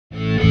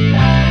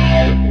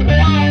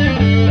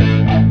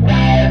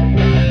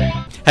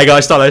Hey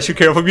guys, Stylosa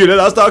here from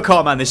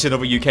UKUTL.com, and this is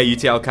another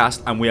UKUTL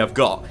cast, and we have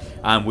got,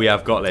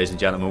 ladies and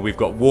gentlemen, we've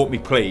got Walk Me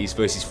Please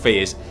versus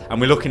Fears, and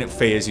we're looking at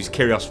Fears, who's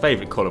Kirios'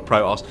 favourite colour,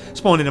 Protoss,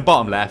 spawned in the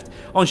bottom left,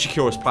 on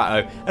Shakira's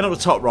plateau, and on the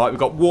top right we've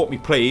got Walk Me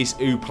Please,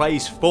 who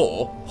plays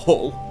for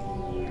Hull,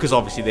 because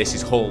obviously this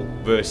is Hull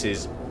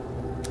versus,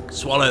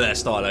 swallow there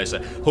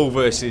Stylosa, Hull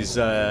versus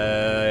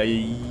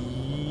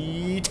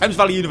Thames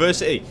Valley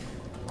University.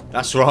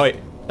 That's right,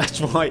 that's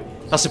right.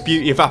 That's the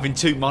beauty of having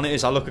two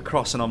monitors. I look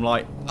across and I'm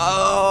like,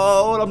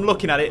 oh, and I'm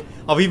looking at it.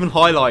 I've even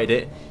highlighted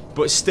it,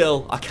 but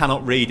still, I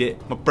cannot read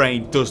it. My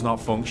brain does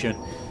not function.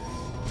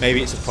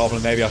 Maybe it's a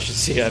problem. Maybe I should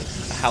see a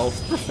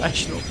health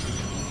professional.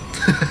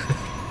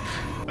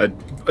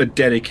 a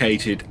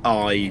dedicated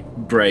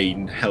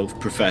eye-brain health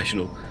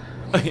professional.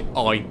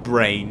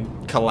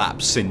 Eye-brain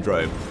collapse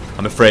syndrome.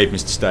 I'm afraid,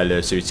 Mr.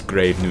 Stylosa, it's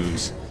grave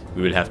news.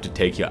 We will have to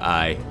take your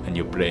eye and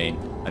your brain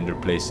and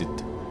replace it.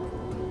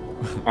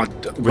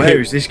 Where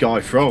is this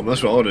guy from?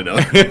 That's what I want to know.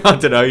 I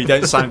don't know. You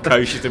don't sound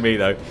kosher to me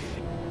though.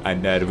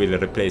 And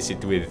we'll replace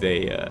it with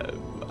a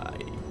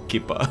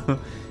kipper.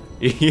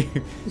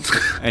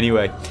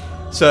 Anyway,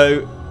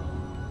 so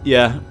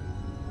yeah,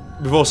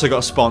 we've also got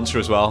a sponsor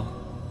as well.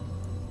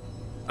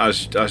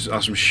 As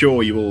I'm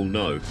sure you all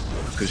know,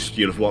 because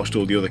you'll have watched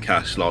all the other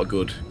casts like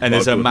good. And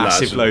there's a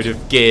massive load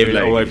of gear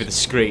all over the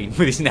screen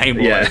with his name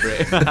all over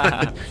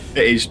it.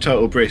 It is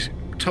Total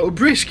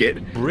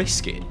Brisket.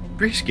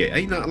 Brisket?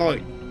 Ain't that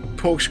like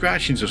pork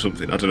scratchings or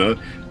something? I don't know.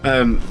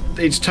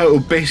 It's Total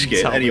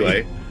Biscuit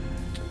anyway.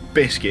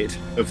 Biscuit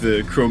of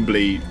the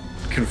crumbly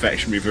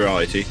confectionery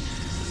variety.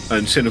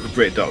 And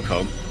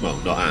cynicalbrit.com. Well,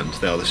 not and,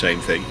 they are the same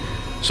thing.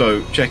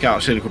 So check out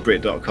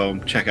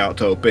cynicalbrit.com. Check out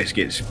Total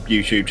Biscuit's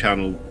YouTube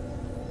channel.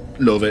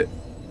 Love it.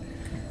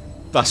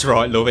 That's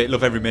right, love it.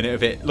 Love every minute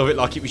of it. Love it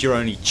like it was your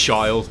only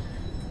child.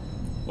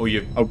 Or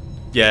you... Oh.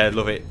 Yeah,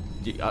 love it.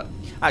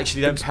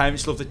 Actually, don't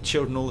parents love the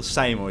children all the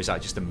same, or is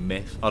that just a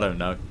myth? I don't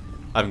know.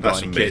 I haven't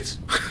got any kids.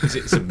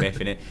 It's a myth,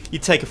 innit?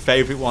 You'd take a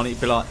favourite one, it'd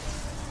be like...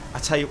 I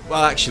tell you...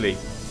 Well, actually,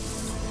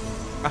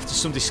 after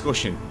some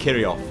discussion,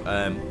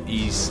 Kirios,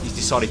 he's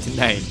decided to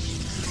name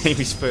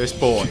his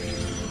firstborn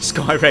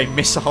Skyray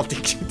Missile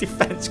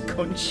Defense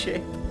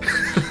Gunship.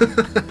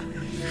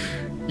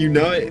 You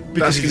know it.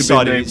 Because he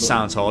decided it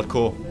sounds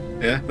hardcore.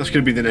 Yeah, that's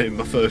going to be the name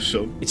of my first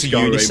son. It's a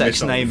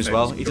unisex name as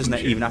well. It doesn't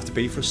even have to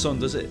be for a son,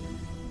 does it?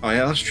 Oh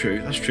yeah, that's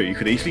true. That's true. You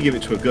could easily give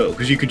it to a girl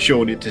because you could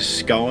shorten it to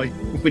Sky,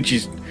 which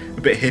is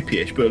a bit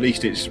hippie-ish, but at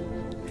least it's,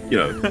 you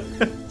know,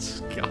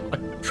 Sky.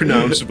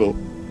 Pronounceable.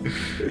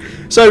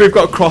 So we've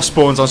got cross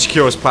spawns on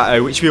Shakira's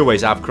plateau, which we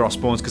always have cross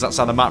spawns because that's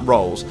how the map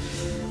rolls.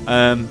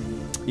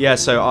 Yeah,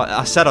 so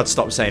I said I'd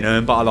stop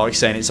saying but I like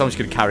saying it, so I'm just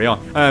going to carry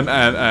on.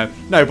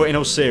 No, but in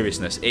all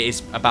seriousness, it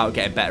is about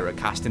getting better at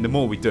casting. The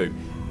more we do,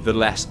 the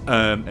less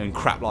and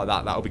crap like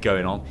that'll be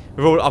going on.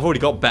 I've already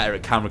got better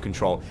at camera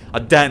control. I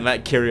daren't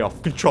let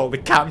Kirios control the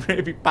camera.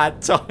 It'd be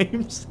bad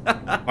times.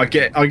 I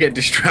get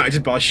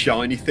distracted by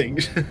shiny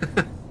things.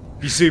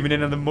 You're zooming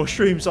in on the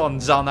mushrooms on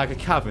Zalnaga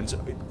Caverns.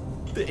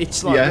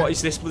 It's like, what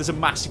is this? There's a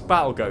massive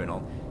battle going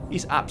on.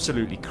 He's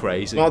absolutely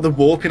crazy. Like the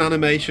warping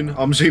animation.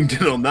 I'm zoomed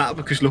in on that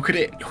because look at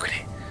it. Look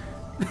at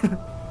it.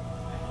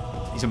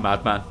 He's a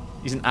madman.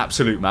 He's an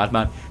absolute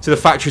madman. So the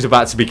factory's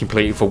about to be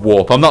completed for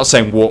Warp. I'm not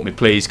saying Warp Me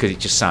Please because it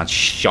just sounds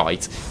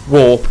shite.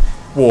 Warp,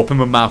 and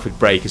my mouth would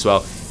break as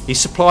well. He's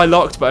supply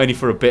locked, but only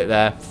for a bit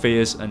there.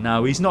 Fears, and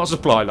now he's not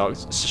supply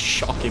locked.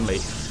 Shockingly,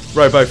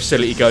 Robo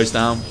facility goes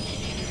down,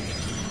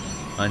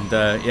 and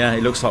yeah,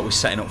 it looks like we're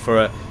setting up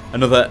for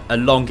another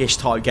longish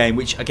type game.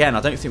 Which again, I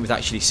don't think we've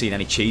actually seen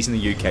any cheese in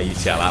the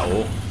UKUTL at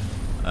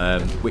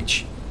all.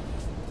 Which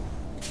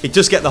it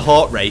does get the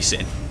heart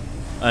racing.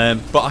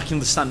 But I can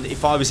understand that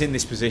if I was in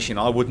this position,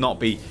 I would not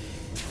be...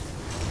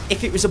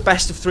 If it was a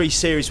best of 3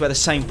 series where the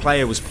same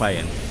player was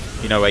playing,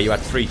 you know, where you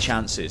had 3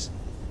 chances,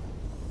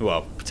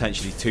 well,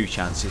 potentially 2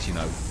 chances, you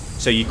know,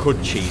 so you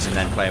could cheese and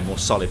then play a more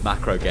solid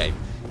macro game,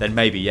 then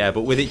maybe, yeah,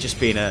 but with it just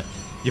being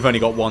you've only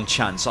got 1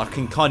 chance, I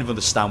can kind of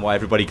understand why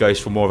everybody goes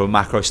for more of a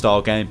macro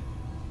style game.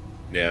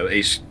 Yeah,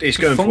 it's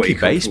going for what you're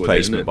base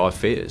placement by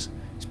Fears.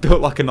 It's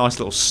built like a nice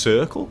little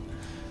circle.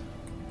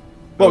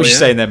 What was you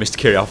saying there, Mr.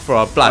 Kirios? For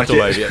I blabbed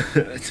all over you.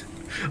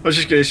 I was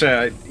just going to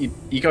say,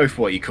 you go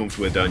for what you're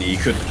comfortable with, don't you?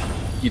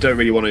 You don't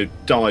really want to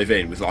dive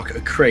in with like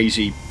a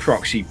crazy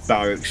proxy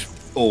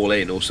barracks all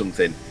in or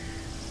something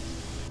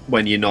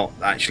when you're not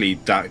actually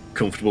that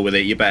comfortable with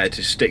it. You're better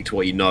to stick to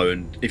what you know,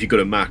 and if you've got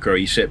a macro,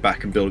 you sit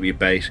back and build up your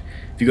base.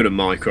 If you've got a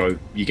micro,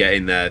 you get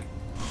in there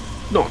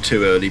not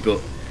too early, but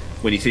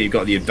when you think you've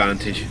got the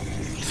advantage,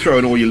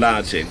 throwing all your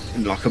lads in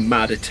like a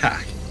mad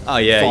attack. Oh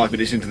yeah, 5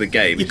 minutes into the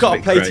game, you've got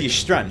to play to your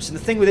strengths. And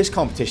the thing with this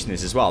competition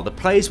is as well, the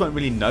players won't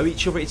really know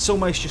each other. It's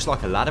almost just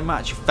like a ladder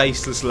match, a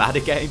faceless ladder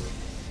game.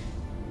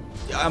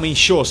 I mean,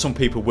 sure, some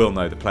people will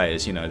know the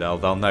players. You know,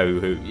 they'll know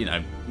who. You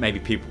know, maybe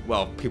people.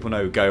 Well, people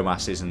know who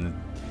Gomas is and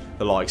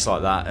the likes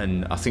like that.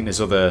 And I think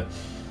there's other.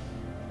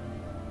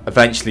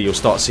 Eventually, you'll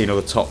start seeing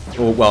other top.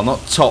 Or well, not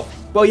top.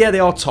 Well, yeah, they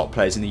are top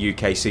players in the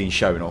UK scene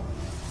showing up.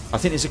 I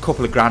think there's a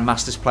couple of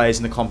Grandmasters players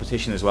in the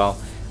competition as well,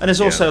 and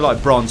there's also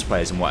like bronze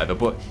players and whatever.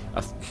 But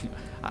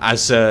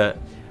as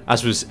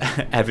was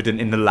evident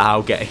in the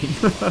Lao game,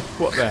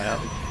 what the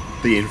hell?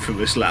 The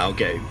infamous Lao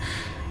game.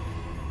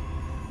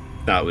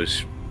 That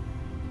was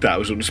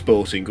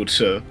unsporting, good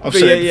sir.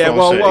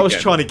 Well, what I was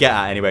trying to get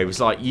at anyway was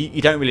like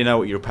you don't really know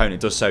what your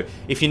opponent does. So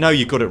if you know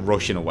you're good at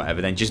rushing or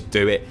whatever, then just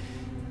do it.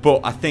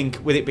 But I think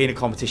with it being a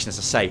competition, as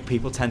I say,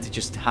 people tend to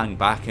just hang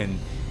back, and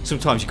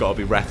sometimes you've got to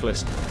be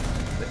reckless.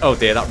 Oh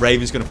dear, that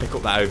Raven's going to pick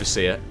up that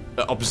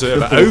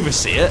Observer.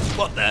 Overseer?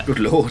 What the? Good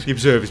lord. The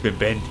Observer's been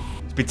binned.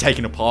 It's been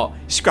taken apart.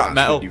 Scrap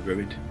metal.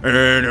 Ruined.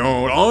 I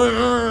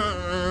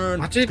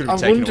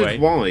wondered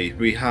why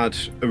we had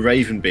a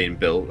Raven being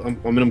built.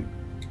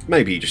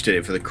 Maybe he just did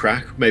it for the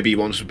crack. Maybe he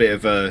wants a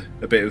bit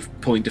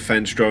of point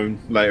defense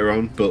drone later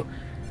on. But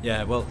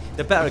yeah, well,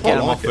 they're better at getting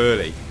them off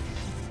early.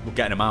 We're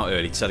getting them out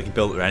early so they can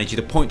build their energy.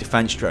 The point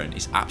defense drone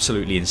is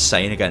absolutely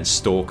insane against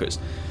stalkers.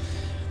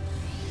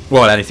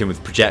 Well, anything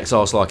with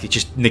projectiles like it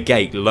just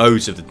negate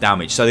loads of the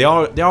damage. So they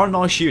are a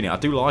nice unit. I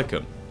do like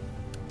them.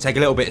 Take a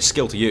little bit of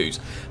skill to use,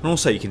 and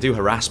also you can do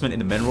harassment in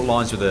the mineral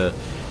lines with the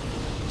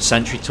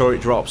sentry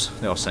turret drops.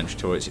 They are sentry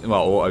turrets,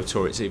 well, auto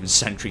turrets, even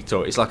sentry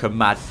turret. It's like a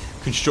mad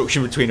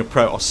construction between a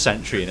Protoss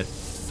sentry and an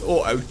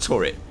auto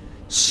turret.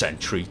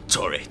 Sentry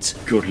turret.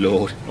 Good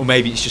lord. Or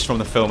maybe it's just from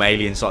the film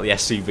Aliens, like the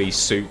SCV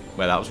suit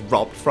where that was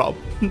robbed from.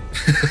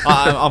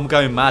 I'm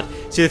going mad.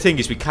 See, the thing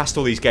is, we cast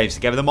all these games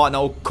together. They might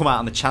not all come out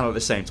on the channel at the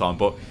same time,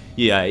 but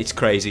yeah, it's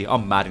crazy.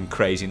 I'm mad and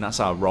crazy, and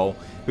that's our role.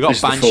 We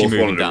got Banshee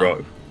moving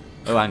down.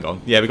 Oh, hang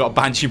on. Yeah, we got a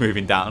Banshee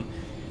moving down.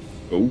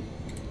 Oh.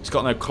 It's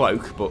got no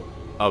cloak, but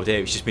oh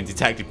dear, it's just been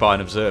detected by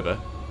an observer.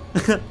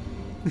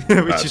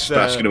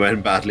 That's going to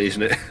end badly,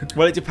 isn't it?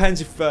 Well, it depends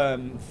if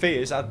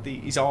Fears had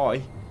his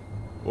eye.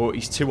 Or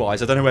his two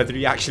eyes. I don't know whether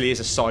he actually is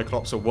a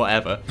Cyclops or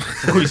whatever.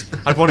 Or he's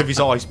had one of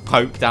his eyes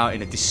poked out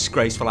in a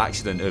disgraceful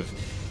accident of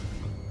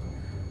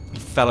he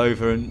fell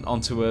over and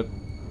onto a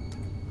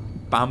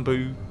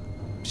bamboo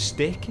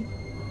stick.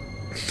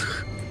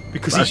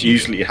 Because that's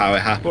usually how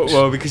it happens.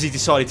 Well, because he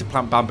decided to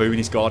plant bamboo in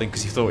his garden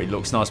because he thought it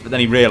looks nice, but then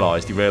he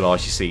realised, you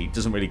see, it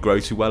doesn't really grow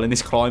too well in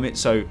this climate,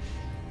 so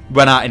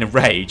went out in a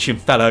rage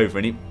and fell over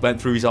and it went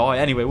through his eye.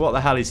 Anyway, what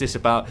the hell is this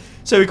about?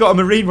 So we've got a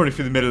Marine running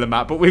through the middle of the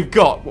map, but we've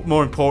got,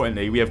 more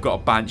importantly, we have got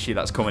a Banshee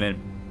that's coming in.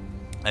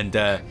 And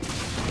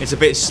it's a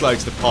bit slow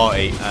to the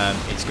party.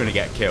 It's going to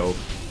get killed.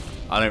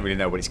 I don't really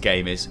know what its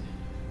game is.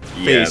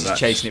 Yeah, Fears is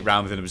chasing it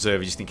round with an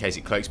observer just in case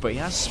it cloaks, but he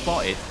has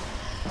spotted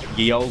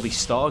ye olde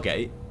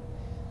Stargate.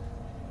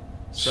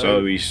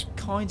 So he's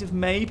kind of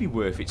maybe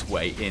worth its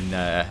weight in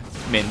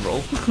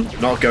mineral.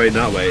 Not going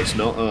that way, it's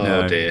not. Oh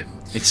no. Dear.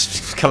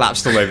 It's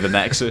collapsed all over the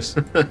Nexus.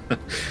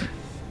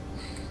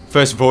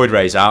 First Void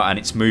Ray's out and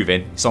it's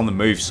moving. It's on the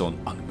move,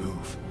 son. On the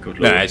move. Good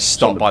Lord. No, it's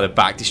stopped by the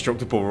back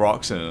destructible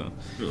rocks. Oh,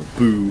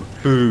 boo.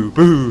 Boo,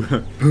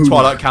 boo. Boo.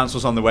 Twilight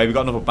Council's on the way. We've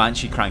got another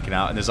Banshee cranking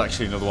out and there's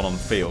actually another one on the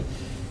field.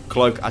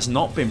 Cloak has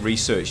not been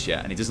researched yet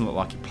and he doesn't look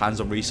like he plans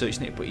on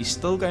researching it, but he's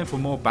still going for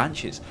more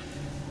Banshees.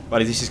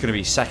 Well, this is going to be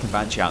his second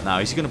Banshee out now.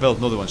 Is he going to build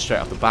another one straight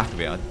off the back of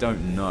it? I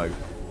don't know.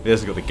 He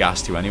hasn't got the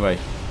gas to anyway.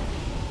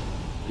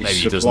 Maybe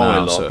he does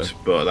now, locked, so.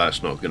 But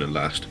that's not going to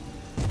last.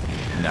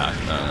 No.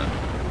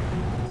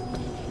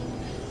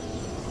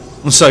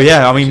 So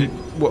yeah, I mean,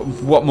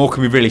 what more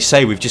can we really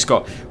say? We've just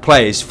got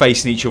players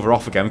facing each other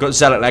off again. We've got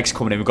Zealot Legs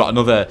coming in. We've got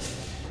another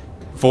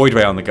Void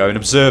Ray on the go. An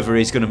Observer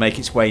is going to make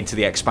its way into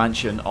the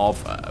expansion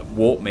of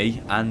Warp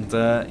Me, and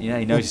yeah,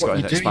 he knows he's got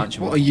an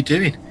expansion. What are you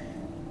doing?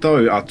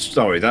 Though,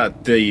 sorry,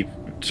 the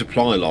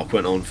supply lock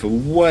went on for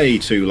way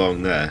too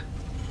long there.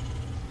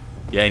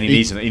 Yeah, and he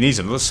needs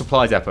another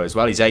supply depot as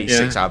well. He's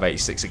 86 out of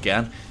 86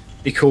 again.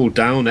 He called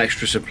down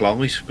extra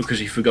supplies because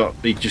he forgot,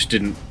 he just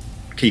didn't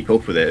keep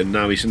up with it, and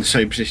now he's in the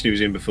same position he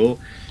was in before.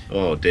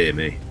 Oh dear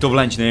me. Double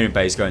engineering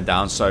base going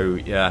down, so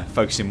yeah,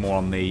 focusing more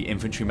on the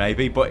infantry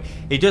maybe, but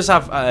he does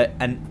have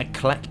an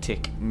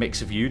eclectic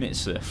mix of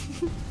units.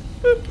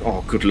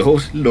 Oh good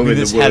lord, loving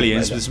there's the word.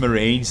 Hellions, there's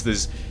Marines,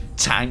 there's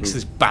tanks,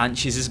 there's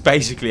Banshees, there's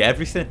basically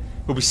everything.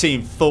 We'll be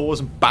seeing Thors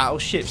and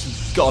battleships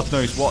and God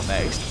knows what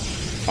next.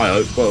 I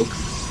hope. Well,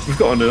 we've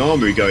got an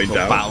armory going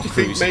down. Battle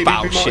cruisers,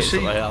 battleships,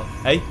 what the hell?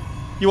 Hey,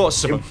 you want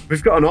some?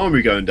 We've got an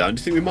armory going down. Do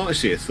you think we might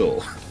see a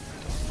Thor?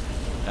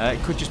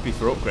 It could just be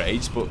for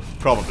upgrades, but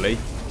probably.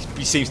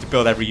 He seems to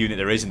build every unit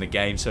there is in the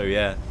game, so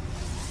yeah.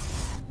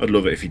 I'd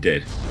love it if he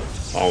did.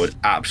 I would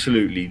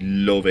absolutely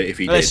love it if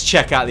he did. Let's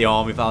check out the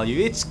army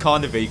value. It's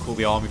kind of equal,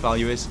 the army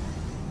value is.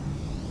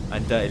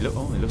 And it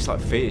looks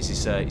like Fears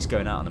is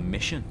going out on a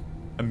mission.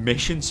 A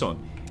mission,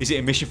 son? Is it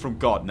a mission from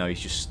God? No,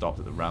 he's just stopped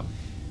at the ramp.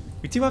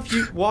 We do have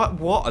you. What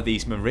are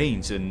these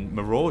Marines and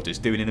Marauders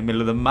doing in the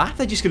middle of the map?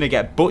 They're just going to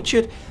get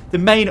butchered. The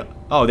main.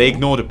 Oh, they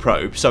ignored a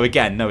probe. So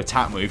again, no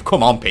attack move.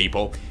 Come on,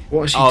 people.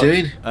 What is he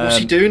doing? What's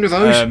he doing with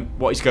those?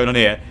 What is going on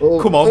here?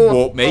 Come on,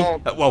 Warp Me.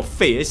 Well,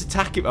 Fears,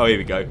 attack him. Oh, here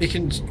we go. He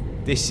can.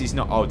 This is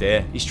not. Oh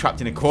dear, he's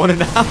trapped in a corner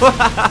now.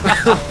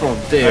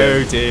 Oh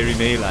dear. Oh dearie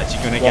me, lads,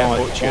 you're going to get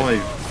butchered.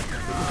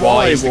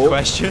 Why is the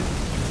question?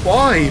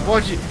 Why?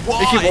 Why'd you?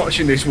 Why? If you're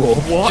watching this war,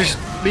 just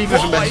leave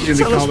us a message in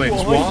the Tell us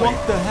comments. why? Why?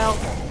 What the hell?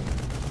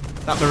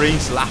 That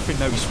Marine's laughing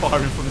though, he's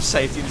firing from the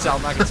safety of his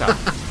Almagatar.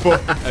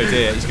 But, oh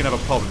dear, he's going to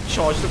have a problem.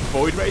 Charged up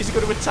Void Rays are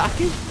going to attack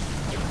him.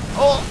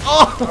 Oh,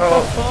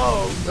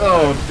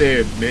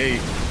 dear me.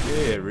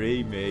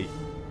 Dearie me.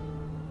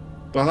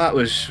 Well, that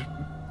was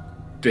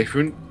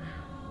different.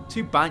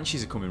 2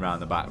 Banshees are coming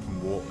round the back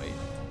from Wartmeat.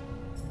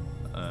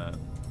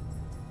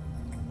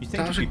 You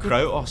think it'd be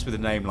Krotos with a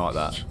name like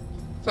that?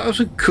 That was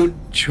a good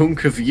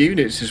chunk of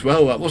units as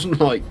well. That wasn't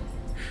like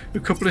a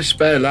couple of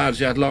spare lads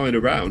you had lying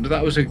around.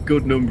 That was a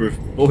good number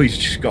of boys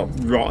just got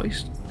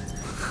rice.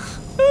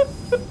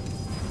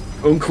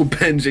 Uncle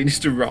Ben's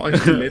Insta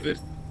rice delivered.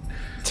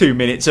 2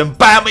 minutes and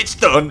BAM! It's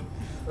done!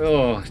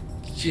 Oh,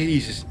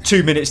 Jesus.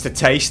 2 minutes to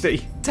tasty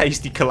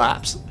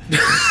collapse.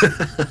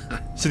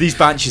 So these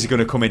Banshees are going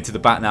to come into the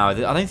back now. I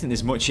don't think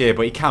there's much here,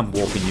 but he can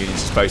warp in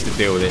units, supposed to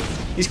deal with it.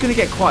 He's going to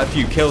get quite a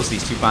few kills,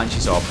 these 2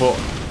 Banshees are, but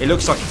it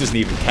looks like he doesn't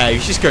even care.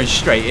 He's just going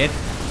straight in.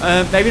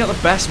 Maybe not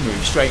the best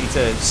move, straight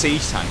into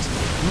siege tanks.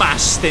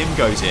 Mass stim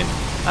goes in.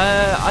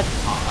 I'm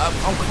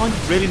kind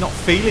of really not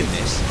feeling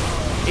this.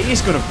 It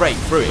is going to break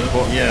through it,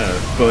 but yeah,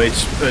 but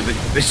it's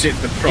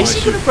the price. Is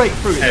it going to break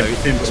through it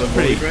though? It's the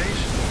pretty. Void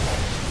Rays.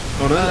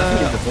 Oh no, I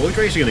think the Void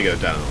Rays are going to go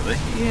down, aren't they?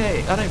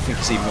 Yeah, I don't think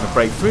it's even going to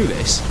break through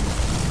this.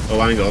 Oh,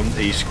 hang on,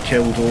 he's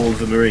killed all of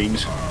the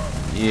Marines.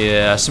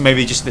 Yeah, so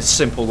maybe just the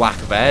simple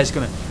lack of air is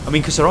going to. I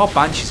mean, because there are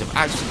Banshees have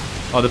actually.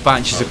 Oh, the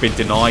Banshees have been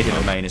denied in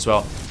the main as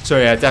well. So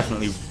yeah,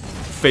 definitely,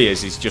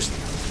 Fears is just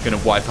going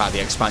to wipe out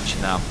the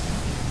expansion now.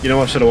 You know,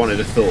 I said I wanted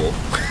a Thor.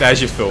 There's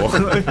your Thor.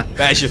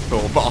 There's your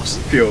Thor, boss.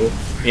 Pure.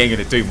 He ain't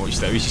going to do much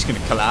though. He's just going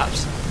to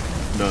collapse.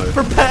 No.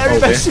 Prepare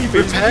him, SCVs.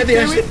 Prepare the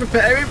SCVs.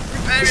 Prepare him.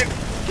 Prepare him.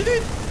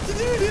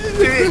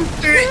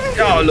 Do it.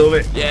 Oh, I love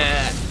it.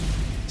 Yeah.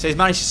 So he's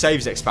managed to save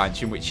his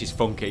expansion, which is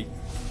funky.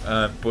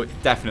 But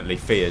definitely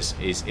Fears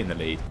is in the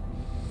lead.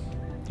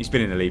 He's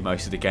been in the lead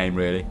most of the game,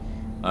 really.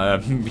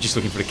 We're just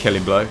looking for the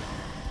killing blow.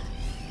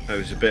 It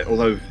was a bit,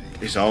 although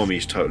his army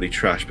is totally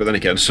trash, but then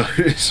again, so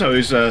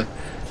is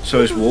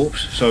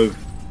Warps. So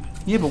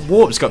yeah, but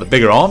Warp's got the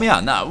bigger army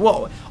out now.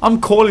 What I'm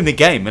calling the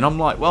game, and I'm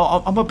like,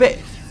 well, I'm a bit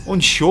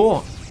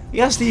unsure. He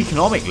has the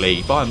economic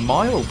lead by a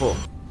mile, but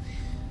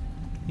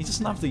he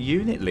doesn't have the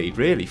unit lead,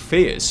 really.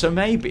 Fears. So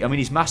maybe, I mean,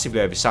 he's massively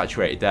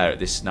oversaturated there at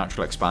this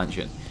natural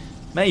expansion.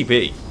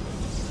 Maybe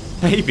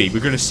we're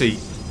going to see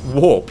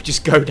Warp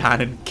just go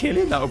down and kill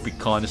him. That would be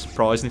kind of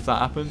surprising if that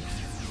happened.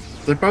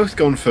 They've both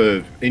gone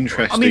for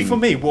interesting. I mean, for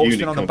me, Warp's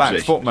been on the back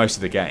composition. foot most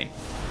of the game.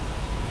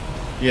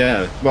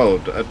 Yeah, well,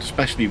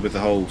 especially with the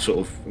whole sort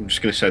of, I'm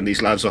just going to send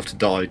these lads off to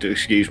die,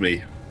 excuse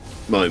me,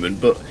 moment.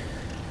 But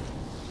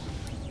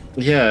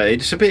yeah,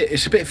 it's a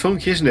bit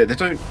funky, isn't it? They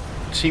don't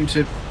seem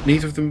to.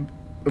 Neither of them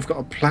have got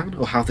a plan,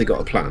 or have they got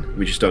a plan?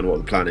 We just don't know what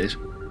the plan is.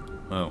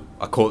 Oh,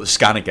 I caught the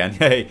scan again.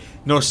 Hey,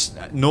 Norse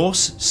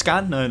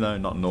scan? No,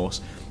 not Norse.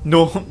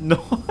 No,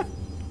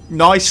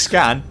 nice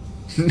scan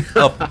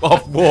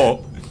of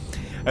Warp.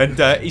 And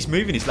he's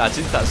moving his lads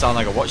into that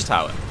Zalnaga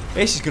watchtower.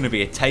 This is going to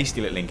be a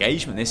tasty little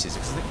engagement, this is.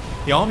 Because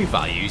the army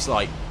value is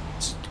like,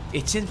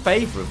 it's in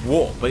favour of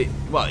Warp, but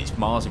it's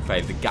Mars in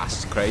favour. The gas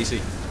is crazy.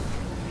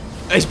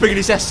 And he's bringing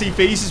his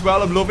SCVs as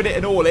well. I'm loving it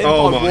and all in.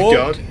 Oh my Warp.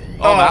 god.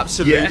 I'm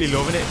absolutely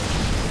loving it.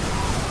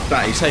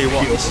 That is. I'll tell you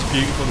what, this is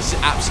beautiful. This is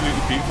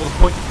absolutely beautiful. The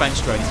point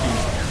defence drone is doing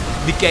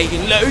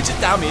negating loads of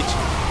damage.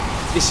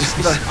 This is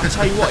I'll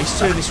tell you what, he's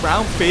turning this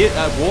round.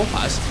 Warp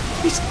has.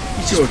 He's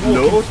just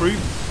walking through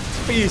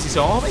Fears'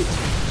 army.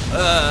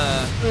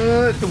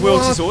 The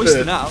world's his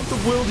oyster now. The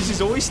world is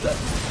his oyster.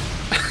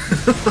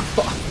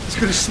 He's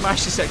going to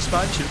smash this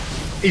expansion.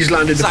 He's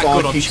landed the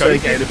Vikings, so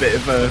getting a bit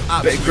of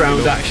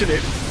ground action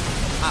in.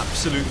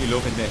 Absolutely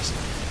loving this.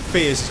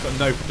 Fears has got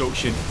no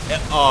production.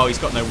 Oh, he's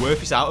got no worth.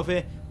 He's out of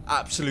here.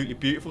 Absolutely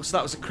beautiful. So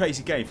that was a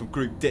crazy game from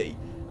Group D,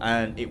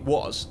 and it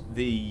was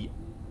the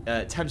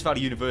Thames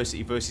Valley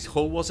University versus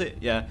Hull, was it?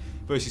 Yeah,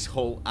 versus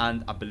Hull,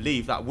 and I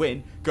believe that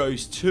win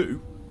goes to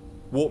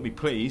Walk Me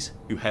Please,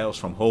 who hails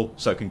from Hull.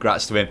 So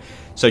congrats to him.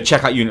 So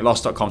check out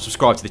unitloss.com,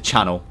 subscribe to the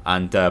channel,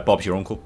 and Bob's your uncle.